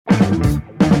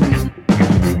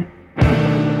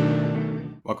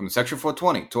Welcome to Section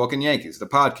 420, Talking Yankees, the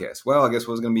podcast. Well, I guess it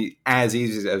was going to be as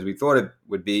easy as we thought it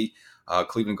would be.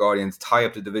 Cleveland Guardians tie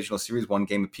up the divisional series, 1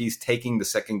 game apiece, taking the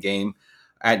second game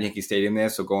at Yankee Stadium there.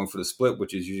 So going for the split,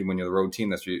 which is usually when you're the road team,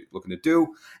 that's what you're looking to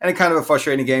do. And it kind of a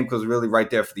frustrating game because really right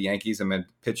there for the Yankees. I mean,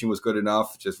 pitching was good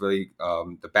enough. Just really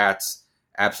the bats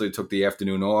absolutely took the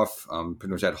afternoon off.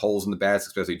 Pretty much had holes in the bats,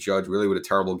 especially Judge, really with a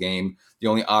terrible game. The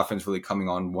only offense really coming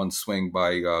on one swing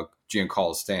by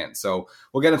Giancarlo Stanton. So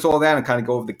we'll get into all that and kind of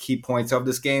go over the key points of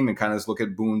this game and kind of just look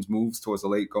at Boone's moves towards the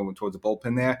late, going towards the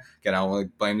bullpen there. Again, I don't really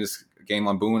blame this game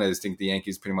on Boone. I just think the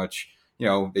Yankees pretty much,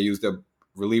 they used the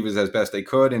relievers as best they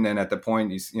could. And then at the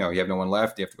point, you have no one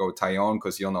left. You have to go with Taillon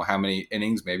because you don't know how many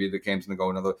innings. Maybe the game's going to go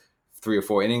another 3 or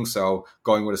 4 innings. So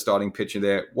going with a starting pitcher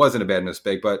there wasn't a bad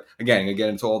mistake. But again, I'm going to get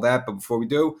into all that. But before we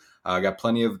do, I got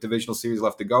plenty of divisional series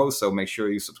left to go. So make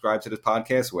sure you subscribe to this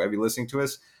podcast, wherever you're listening to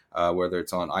us. Whether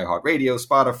it's on iHeartRadio,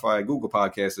 Spotify, Google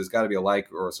Podcasts, there's got to be a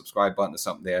like or a subscribe button or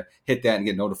something there. Hit that and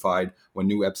get notified when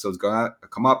new episodes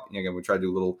come up. And again, we try to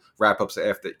do little wrap-ups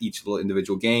after each little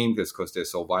individual game because they're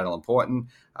so vital and important.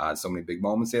 So many big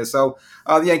moments there. So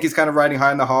the Yankees kind of riding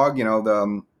high on the hog,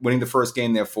 winning the first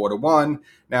game there 4-1.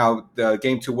 Now, the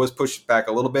game 2 was pushed back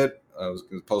a little bit. It was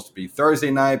supposed to be Thursday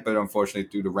night, but unfortunately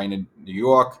due to rain in New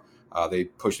York, they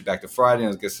pushed it back to Friday,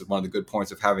 and I guess it's one of the good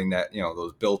points of having that,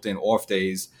 those built-in off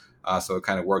days. So it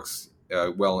kind of works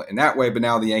well in that way. But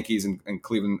now the Yankees and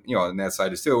Cleveland, on that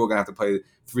side is too. We're going to have to play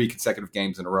 3 consecutive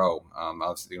games in a row.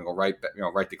 Obviously, they're going to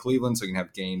go right to Cleveland, so you can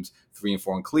have games 3 and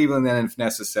 4 in Cleveland, then if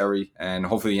necessary. And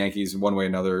hopefully the Yankees, one way or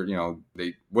another,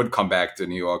 they would come back to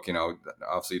New York.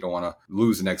 Obviously you don't want to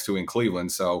lose the next 2 in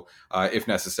Cleveland. So if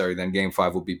necessary, then Game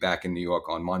 5 will be back in New York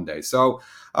on Monday. So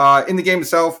in the game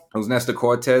itself, it was Nestor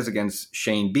Cortes against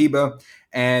Shane Bieber.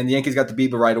 And the Yankees got the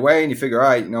Bieber right away, and you figure, all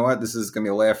right, you know what, this is going to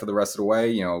be a laugh for the rest of the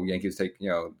way. Yankees take,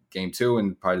 game 2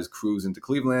 and probably just cruise into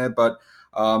Cleveland. But,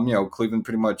 Cleveland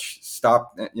pretty much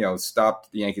stopped the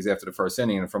Yankees after the first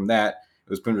inning. And from that, it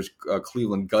was pretty much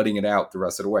Cleveland gutting it out the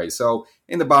rest of the way. So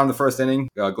in the bottom of the first inning,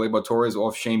 Gleyber Torres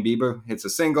off Shane Bieber, hits a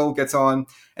single, gets on,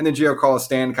 and then Giancarlo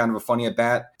Stanton, kind of a funny at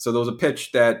bat. So there was a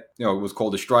pitch that, was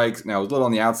called a strike. Now it was a little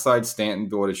on the outside. Stanton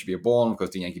thought it should be a ball, and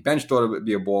because the Yankee bench thought it would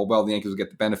be a ball, well, the Yankees would get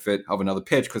the benefit of another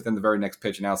pitch, because then the very next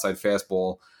pitch, an outside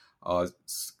fastball,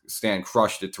 Stanton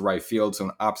crushed it to right field. So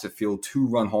an opposite field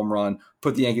 2-run home run,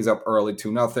 put the Yankees up early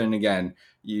 2-0. Again,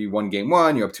 you won game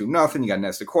 1, you're up 2-0. You got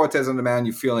Nestor Cortes on the mound.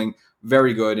 You're feeling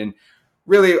very good. And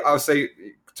really, I would say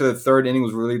to the third inning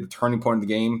was really the turning point of the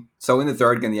game. So in the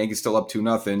third, again, the Yankees still up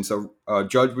 2-0. So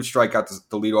Judge would strike out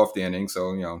to lead off the inning.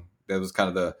 So, that was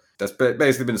kind of that's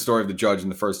basically been the story of the Judge in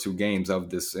the first 2 games of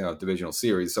this divisional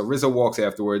series. So Rizzo walks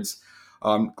afterwards.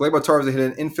 Gleyber Torres hit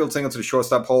an infield single to the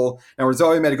shortstop hole. Now,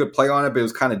 Rosario made a good play on it, but it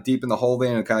was kind of deep in the hole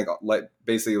there, and it kind of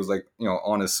basically it was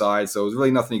on his side. So it was really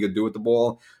nothing he could do with the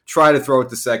ball. Tried to throw it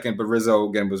to second, but Rizzo,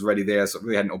 again, was ready there, so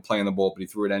really had no play on the ball, but he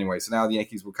threw it anyway. So now the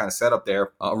Yankees were kind of set up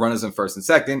there. Runners in first and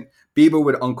second. Bieber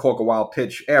would uncork a wild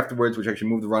pitch afterwards, which actually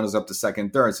moved the runners up to second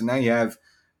and third. So now you have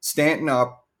Stanton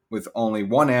up with only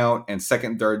 1 out and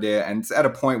second and third there, and it's at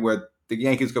a point where the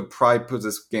Yankees could probably put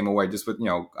this game away just with,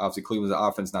 obviously Cleveland's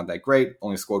offense not that great,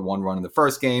 only scored 1 run in the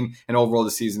first game, and overall the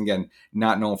season, again,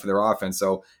 not known for their offense.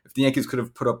 So if the Yankees could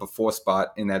have put up a 4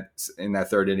 spot in that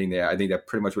third inning there, I think that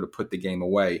pretty much would have put the game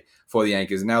away for the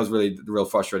Yankees. And that was really the real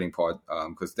frustrating part,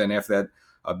 because then after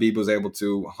that, Bieber was able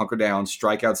to hunker down,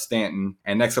 strike out Stanton,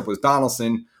 and next up was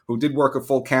Donaldson, who did work a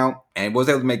full count and was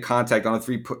able to make contact on a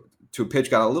 3-2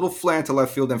 pitch, got a little flat to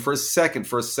left field, and for a second,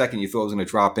 you thought it was going to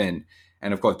drop in.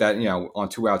 And, of course, that, on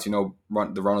 2 outs,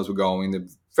 the runners were going. They're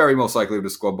very most likely would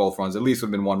have scored both runs. At least would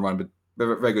have been 1 run, but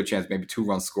very good chance, maybe 2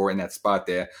 runs score in that spot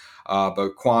there.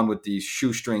 But Kwan with the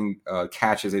shoestring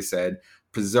catch, as they said,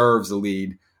 preserves the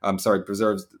lead at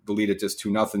just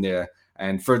 2-0 there.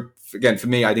 And for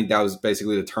me, I think that was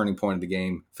basically the turning point of the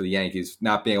game for the Yankees,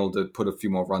 not being able to put a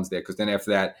few more runs there. Because then after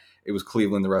that, it was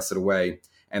Cleveland the rest of the way.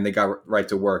 And they got right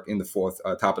to work in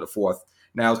the top of the fourth.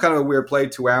 Now, it's kind of a weird play,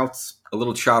 2 outs, a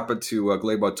little chopper to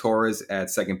Gleyber Torres at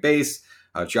second base.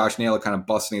 Josh Naylor kind of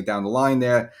busting it down the line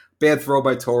there. Bad throw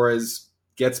by Torres,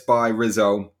 gets by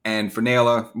Rizzo. And for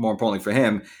Naylor, more importantly for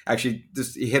him, actually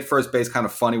he hit first base kind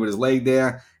of funny with his leg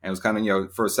there. And it was kind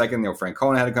of, for a second,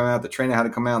 Francona had to come out, the trainer had to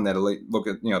come out, and they had to look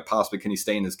at, possibly can he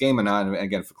stay in this game or not. And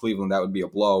again, for Cleveland, that would be a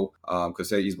blow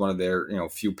because he's one of their,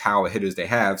 few power hitters they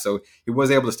have. So he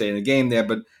was able to stay in the game there,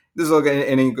 but this is an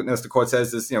inning, Nestor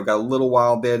Cortes, this, got a little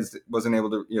wild there, wasn't able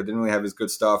to, didn't really have his good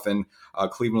stuff, and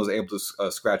Cleveland was able to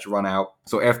scratch a run out.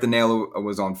 So after Naylor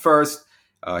was on first,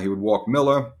 he would walk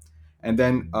Miller, and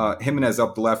then Jimenez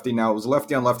up the lefty. Now, it was a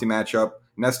lefty-on-lefty matchup.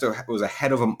 Nestor was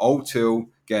ahead of him 0-2.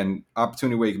 Again,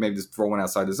 opportunity where you can maybe just throw one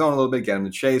outside the zone a little bit, get him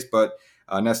to chase, but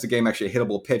Nestor gave him actually a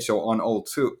hittable pitch. So on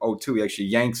 0-2, he actually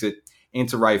yanks it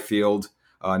into right field.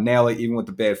 Nail it, even with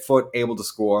the bad foot, able to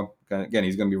score. Again,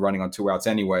 he's going to be running on 2 outs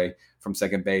anyway from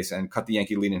second base and cut the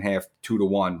Yankee lead in half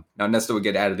 2-1. Now, Nestor would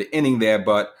get out of the inning there,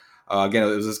 but again,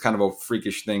 it was just kind of a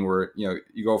freakish thing where, you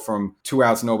go from 2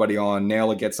 outs, nobody on,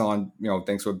 Naylor gets on,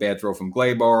 thanks to a bad throw from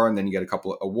Gleyber, and then you get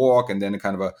a walk, and then a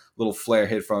kind of a little flare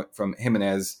hit from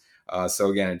Jimenez. So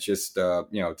again, it's just,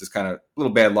 just kind of a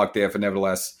little bad luck there, but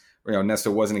nevertheless, Nestor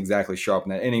wasn't exactly sharp in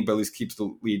that inning, but at least keeps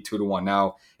the lead 2-1.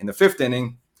 Now, in the 5th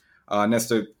inning,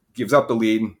 Nestor gives up the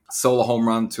lead, solo home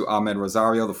run to Ahmed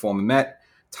Rosario, the former Met,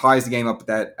 ties the game up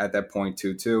at that point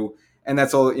 2-2, and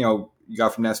that's all you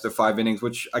got from Nestor. 5 innings,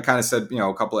 which I kind of said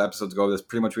a couple of episodes ago. That's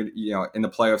pretty much in the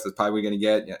playoffs. That's probably what we're going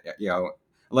to get.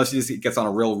 Unless he just gets on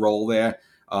a real roll there.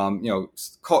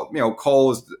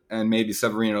 Cole and maybe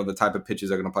Severino, the type of pitches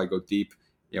that are going to probably go deep.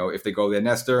 If they go there,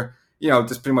 Nestor.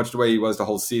 Just pretty much the way he was the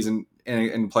whole season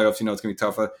in the playoffs. It's going to be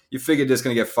tougher. You figured just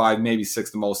going to get 5, maybe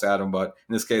 6 the most out of him, but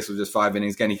in this case, it was just 5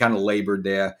 innings. Again, he kind of labored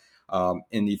there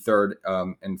in the 3rd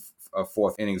and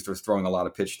 4th innings, just throwing a lot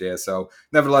of pitch there. So,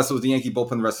 nevertheless, it was the Yankee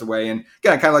bullpen the rest of the way. And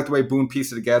again, I kind of like the way Boone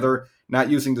pieced it together, not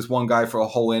using just one guy for a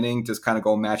whole inning, just kind of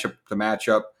go matchup to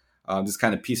matchup, just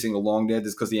kind of piecing along there,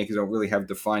 just because the Yankees don't really have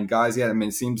defined guys yet. I mean,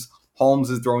 it seems Holmes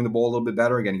is throwing the ball a little bit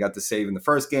better. Again, he got the save in the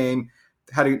first game.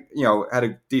 Had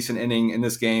a decent inning in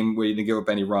this game where you didn't give up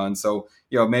any runs. So,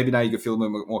 maybe now you could feel a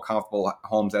little bit more comfortable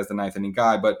Holmes as the 9th inning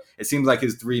guy. But it seems like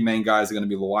his 3 main guys are going to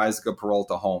be Loaisiga,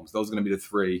 Peralta, Holmes. Those are going to be the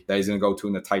 3 that he's going to go to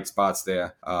in the tight spots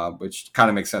there, which kind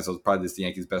of makes sense. Those are probably just the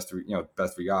Yankees' best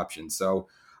 3 options. So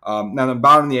now in the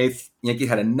bottom of the 8th, Yankee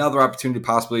had another opportunity to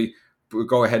possibly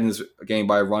go ahead in this game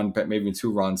by a run, maybe even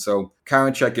 2 runs. So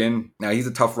Karinchak in. Now he's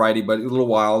a tough righty, but a little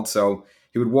wild. So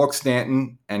he would walk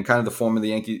Stanton, and kind of the form of the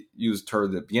Yankee used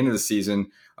toward the beginning of the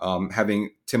season,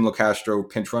 having Tim Locastro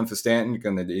pinch run for Stanton.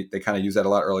 And they kind of used that a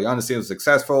lot early on. The season was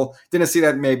successful. Didn't see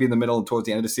that maybe in the middle and towards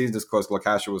the end of the season, just because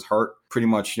Locastro was hurt pretty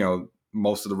much,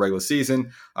 most of the regular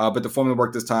season. But the formula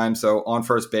worked this time. So on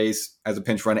first base as a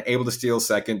pinch runner, able to steal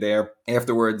second there.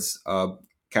 Afterwards,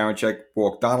 Karinchak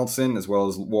walked Donaldson as well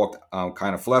as walked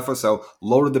kind of Flefa. So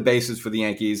loaded the bases for the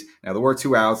Yankees. Now there were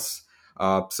 2 outs.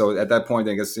 So at that point,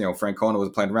 I guess, Francona was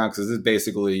playing around because this is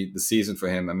basically the season for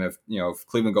him. I mean, if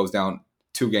Cleveland goes down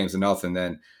 2-0,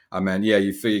 then,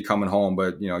 you figure coming home,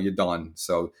 but, you're done.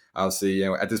 So obviously,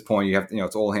 at this point, you have,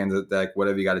 it's all hands at deck,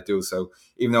 whatever you got to do. So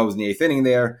even though it was in the 8th inning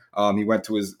there, he went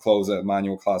to his closer,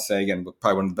 Emmanuel Clase, again,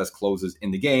 probably one of the best closers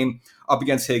in the game, up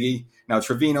against Higgy. Now,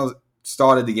 Trevino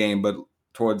started the game, but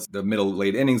towards the middle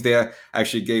late innings there,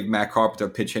 actually gave Matt Carpenter a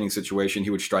pitch hitting situation. He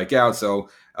would strike out. So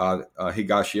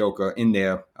Higashioka in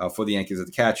there for the Yankees as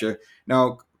the catcher.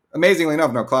 Now, amazingly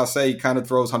enough, Clase kind of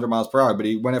throws 100 miles per hour, but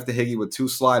he went after Higgy with 2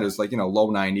 sliders, low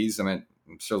 90s. I mean,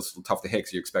 I'm sure it's tough to hit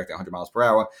because you expect 100 miles per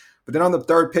hour. But then on the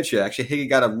 3rd pitch here, actually Higgy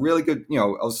got a really good, I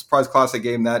was surprised Clase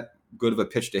gave him that good of a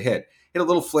pitch to hit. Hit a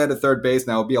little flare to third base.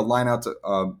 Now it'll be a line out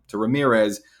to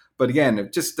Ramirez. But again,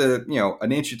 just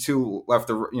an inch or 2 left,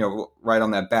 right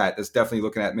on that bat, that's definitely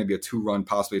looking at maybe a 2-run,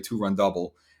 possibly a 2-run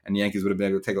double. And the Yankees would have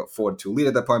been able to take a 4-2 lead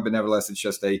at that point. But nevertheless, it's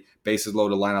just a bases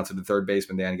loaded line out to the third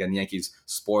baseman there. And again, the Yankees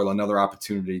spoil another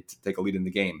opportunity to take a lead in the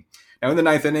game. Now, in the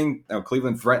 9th inning,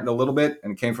 Cleveland threatened a little bit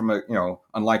and it came from a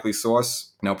unlikely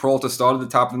source. Now, Peralta started at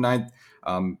the top of the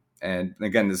 9th. And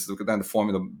again, this is the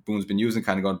formula Boone's been using,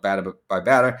 kind of going batter by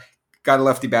batter. Got a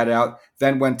lefty bat out,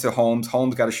 then went to Holmes.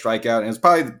 Holmes got a strikeout, and it's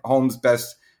probably Holmes'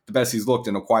 the best he's looked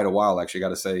in quite a while, actually, got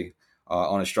to say,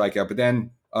 on a strikeout. But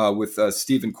then with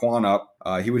Stephen Kwan up,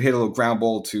 he would hit a little ground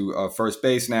ball to first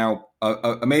base. Now,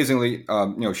 amazingly,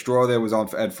 Straw there was on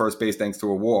at first base thanks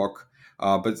to a walk.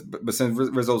 But since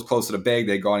Rizzo's close to the bag,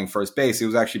 they're guarding first base. He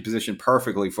was actually positioned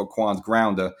perfectly for Kwan's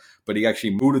grounder, but he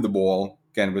actually mooted the ball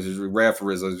again, which is rare for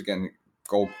Rizzo. Again,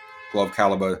 Gold Glove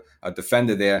caliber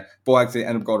defender there. Ball actually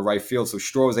ended up going to right field, so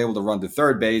Straw was able to run to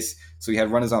third base. So he had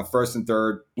runners on first and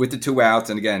third with the 2 outs,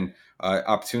 and again,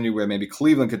 opportunity where maybe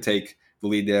Cleveland could take the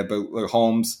lead there. But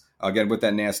Holmes, again, with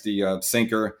that nasty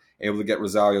sinker, able to get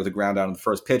Rosario to ground out on the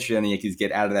first pitch, and the Yankees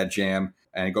get out of that jam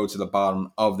and go to the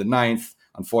bottom of the 9th.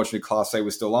 Unfortunately, Clase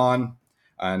was still on,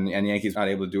 and the Yankees not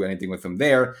able to do anything with him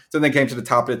there. So then they came to the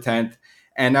top of the 10th,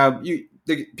 and now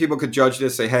people could judge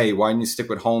this, say, hey, why didn't you stick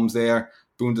with Holmes there?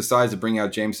 Boone decides to bring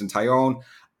out Jameson Taillon.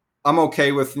 I'm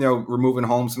okay with removing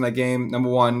Holmes from that game. Number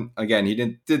one, again, he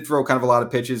did throw kind of a lot of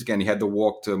pitches. Again, he had to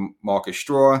walk to Marcus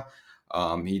Straw.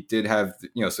 He did have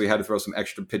so he had to throw some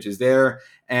extra pitches there.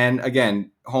 And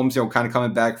again, Holmes kind of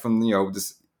coming back from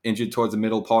this injured towards the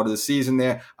middle part of the season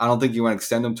there. I don't think you want to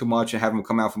extend him too much and have him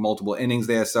come out for multiple innings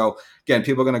there. So again,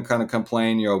 people are going to kind of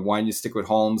complain, why don't you stick with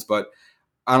Holmes? But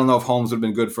I don't know if Holmes would have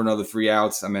been good for another 3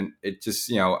 outs. I mean, it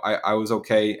just, I was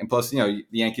okay. And plus, the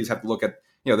Yankees have to look at,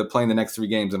 they're playing the next 3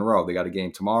 games in a row. They got a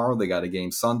game tomorrow, they got a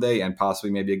game Sunday, and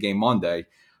possibly maybe a game Monday.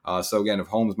 So again, if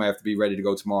Holmes might have to be ready to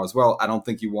go tomorrow as well, I don't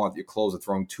think you want your closer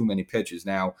throwing too many pitches.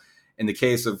 Now, in the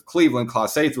case of Cleveland,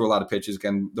 Clase threw a lot of pitches,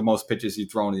 again, the most pitches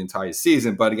he'd thrown in the entire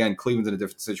season. But again, Cleveland's in a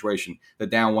different situation. They're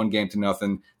down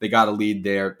 1-0. They got a lead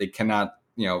there. They cannot,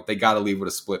 they got to leave with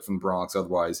a split from the Bronx.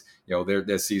 Otherwise,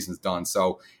 their season's done.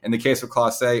 So in the case of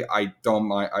Clase, I don't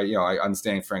mind. I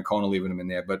understand Francona leaving him in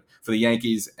there. But for the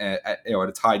Yankees, at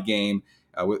a tied game,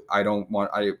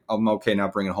 I'm okay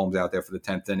not bringing Holmes out there for the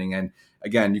 10th inning. And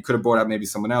again, you could have brought out maybe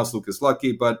someone else, Lucas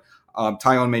Lucky, but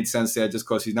Taillon made sense there just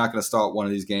because he's not going to start one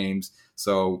of these games.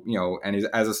 So, and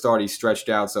as a start, he's stretched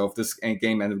out. So if this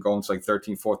game ended up going to like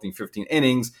 13, 14, 15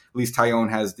 innings, at least Taillon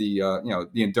has the,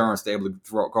 the endurance to be able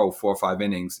to go 4 or 5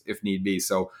 innings if need be.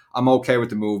 So I'm okay with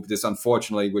the move. This,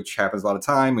 unfortunately, which happens a lot of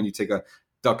time when you take a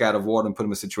duck out of water and put him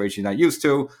in a situation he's not used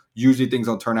to, usually things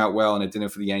don't turn out well, and it didn't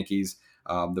for the Yankees.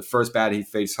 The first bat he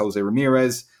faced, Jose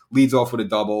Ramirez, leads off with a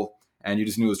double, and you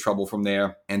just knew it was trouble from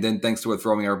there. And then thanks to a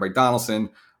throwing error by Donaldson,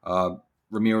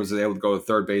 Ramirez was able to go to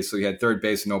third base, so he had third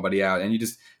base and nobody out, and you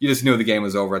just knew the game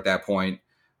was over at that point.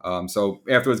 So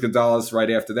afterwards, Gonzalez right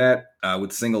after that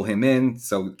would single him in,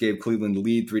 so it gave Cleveland the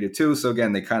lead 3-2. So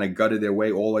again, they kind of gutted their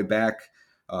way all the way back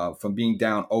from being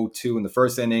down 0-2 in the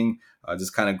first inning,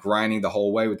 just kind of grinding the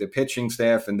whole way with their pitching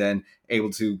staff, and then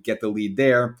able to get the lead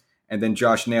there. And then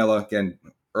Josh Naylor, again,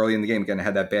 early in the game, again,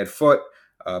 had that bad foot.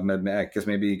 I guess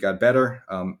maybe he got better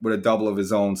with a double of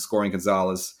his own, scoring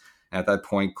Gonzalez. And at that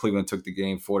point, Cleveland took the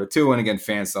game 4-2. And again,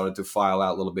 fans started to file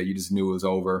out a little bit. You just knew it was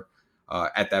over.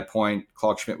 At that point,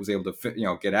 Clarke Schmidt was able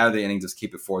to get out of the inning, just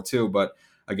keep it 4-2. But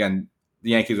again, the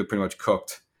Yankees were pretty much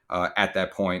cooked at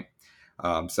that point.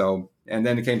 And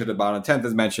then it came to the bottom of the 10th,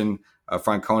 as mentioned.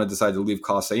 Francona decided to leave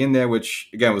Clase in there, which,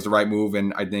 again, was the right move.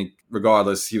 And I think,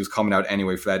 regardless, he was coming out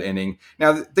anyway for that inning.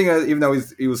 Now, the thing is, even though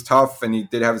he was tough and he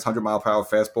did have his 100-mile-per-hour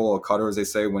fastball, or cutter, as they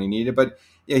say, when he needed, but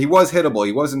yeah, he was hittable.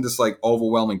 He wasn't just, like,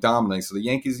 overwhelming dominating. So the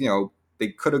Yankees, they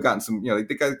could have gotten some, they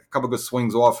got a couple of good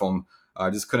swings off him.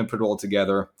 Just couldn't put it all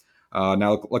together.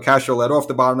 Now, LaCastro led off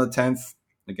the bottom of the 10th.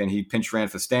 Again, he pinch ran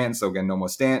for Stanton, so again, no more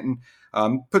Stanton.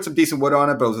 Put some decent wood on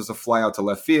it, but it was just a fly out to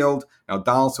left field. Now,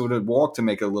 Donaldson would have walked to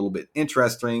make it a little bit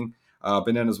interesting. But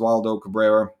then Oswaldo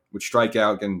Cabrera would strike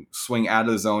out and swing out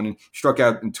of the zone. And struck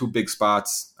out in 2 big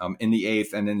spots in the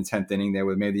 8th and in the 10th inning there,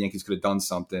 where maybe the Yankees could have done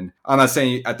something. I'm not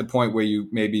saying at the point where you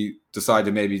maybe decide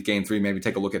to maybe game 3, maybe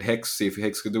take a look at Hicks, see if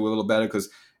Hicks could do a little better, because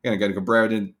again, Cabrera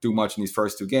didn't do much in these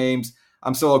first 2 games.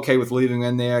 I'm still okay with leaving him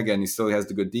in there. Again, he still has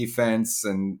the good defense,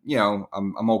 and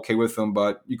I'm okay with him.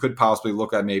 But you could possibly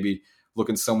look at maybe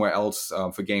looking somewhere else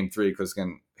for Game 3, because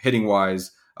again, hitting wise,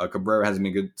 Cabrera hasn't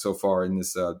been good so far in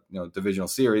this divisional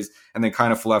series. And then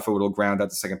kind of Falefa will ground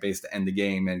out to second base to end the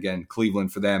game. And again,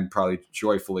 Cleveland for them probably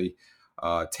joyfully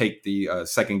take the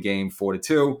second game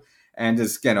 4-2. And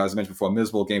just, again, as I mentioned before, a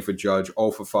miserable game for Judge,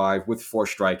 0-for-5 with 4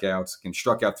 strikeouts. Again,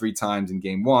 struck out 3 times in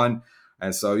Game 1.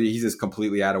 And so he's just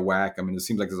completely out of whack. I mean, it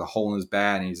seems like there's a hole in his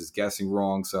bat, and he's just guessing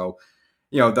wrong. So,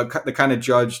 the kind of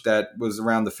Judge that was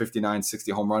around the 59,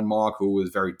 60 home run mark, who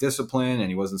was very disciplined, and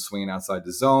he wasn't swinging outside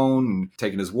the zone and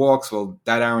taking his walks. Well,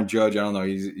 that Aaron Judge, I don't know,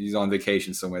 he's on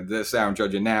vacation somewhere. This Aaron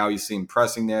Judge, and now you see him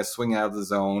pressing there, swinging out of the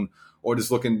zone, or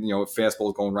just looking,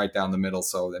 fastballs going right down the middle.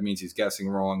 So that means he's guessing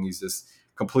wrong. He's just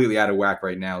completely out of whack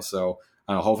right now. So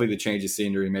hopefully the change of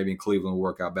scenery maybe in Cleveland will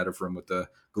work out better for him with the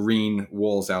green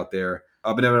walls out there.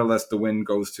 But nevertheless, the win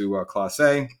goes to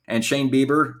Clase. And Shane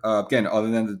Bieber, again, other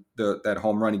than that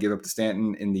home run he gave up to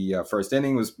Stanton in the first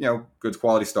inning, was good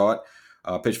quality start.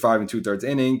 Pitched 5 2/3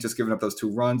 inning, just giving up those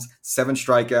 2 runs, 7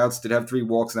 strikeouts, did have 3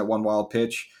 walks in that 1 wild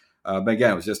pitch. But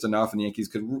again, it was just enough, and the Yankees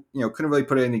couldn't really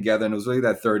put anything together. And it was really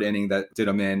that 3rd inning that did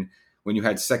them in, when you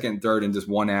had 2nd and 3rd and just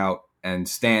 1 out, and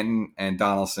Stanton and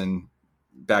Donaldson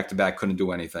back to back couldn't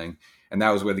do anything. And that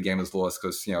was where the game was lost,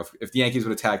 because if the Yankees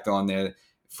would have tacked on there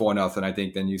 4-0, I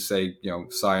think then you say,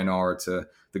 sayonara to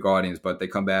the Guardians, but they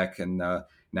come back, and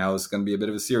now it's going to be a bit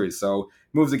of a series. So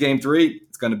moves to Game 3.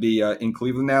 It's going to be in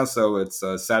Cleveland now. So it's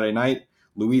Saturday night.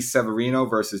 Luis Severino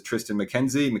versus Tristan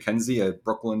McKenzie. McKenzie, a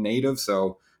Brooklyn native,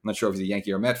 so I'm not sure if he's a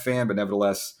Yankee or Met fan, but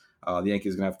nevertheless, the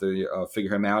Yankees are going to have to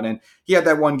figure him out. And he had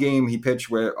that one game he pitched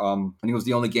where I think it was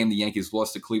the only game the Yankees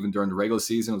lost to Cleveland during the regular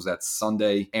season. It was that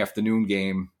Sunday afternoon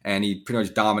game, and he pretty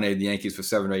much dominated the Yankees for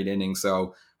 7 or 8 innings.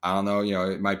 So I don't know,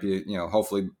 it might be,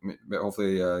 hopefully they're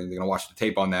going to watch the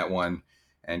tape on that one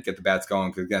and get the bats going,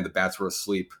 because again, the bats were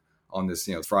asleep on this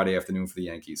Friday afternoon for the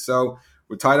Yankees. So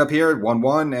we're tied up here at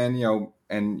 1-1,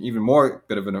 and even more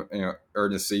bit of an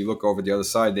urgency. You look over the other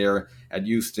side there at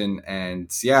Houston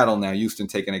and Seattle. Now Houston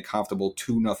taking a comfortable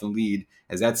 2-0 lead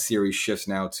as that series shifts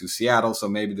now to Seattle. So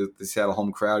maybe the Seattle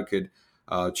home crowd could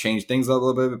change things a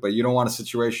little bit, but you don't want a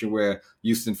situation where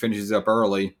Houston finishes up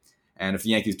early. And if the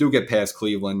Yankees do get past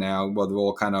Cleveland now, well, they're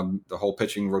all the whole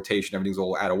pitching rotation, everything's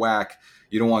all out of whack.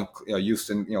 You don't want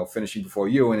Houston, finishing before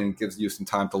you, and it gives Houston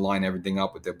time to line everything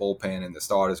up with their bullpen and the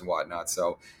starters and whatnot.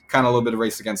 So kind of a little bit of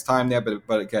race against time there,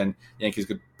 but again, Yankees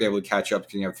could be able to catch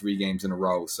up. You have 3 games in a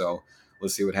row, so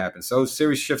let's see what happens. So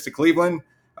series shifts to Cleveland.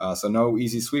 So no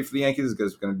easy sweep for the Yankees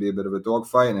because it's going to be a bit of a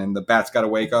dogfight, and then the bats got to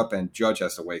wake up, and Judge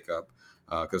has to wake up.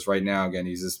 Because right now, again,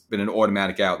 he's just been an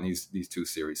automatic out in these 2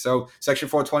 series. So, Section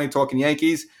 420, Talking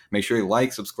Yankees. Make sure you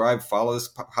like, subscribe, follow this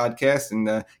podcast,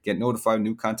 and get notified when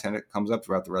new content that comes up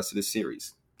throughout the rest of this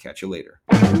series. Catch you later.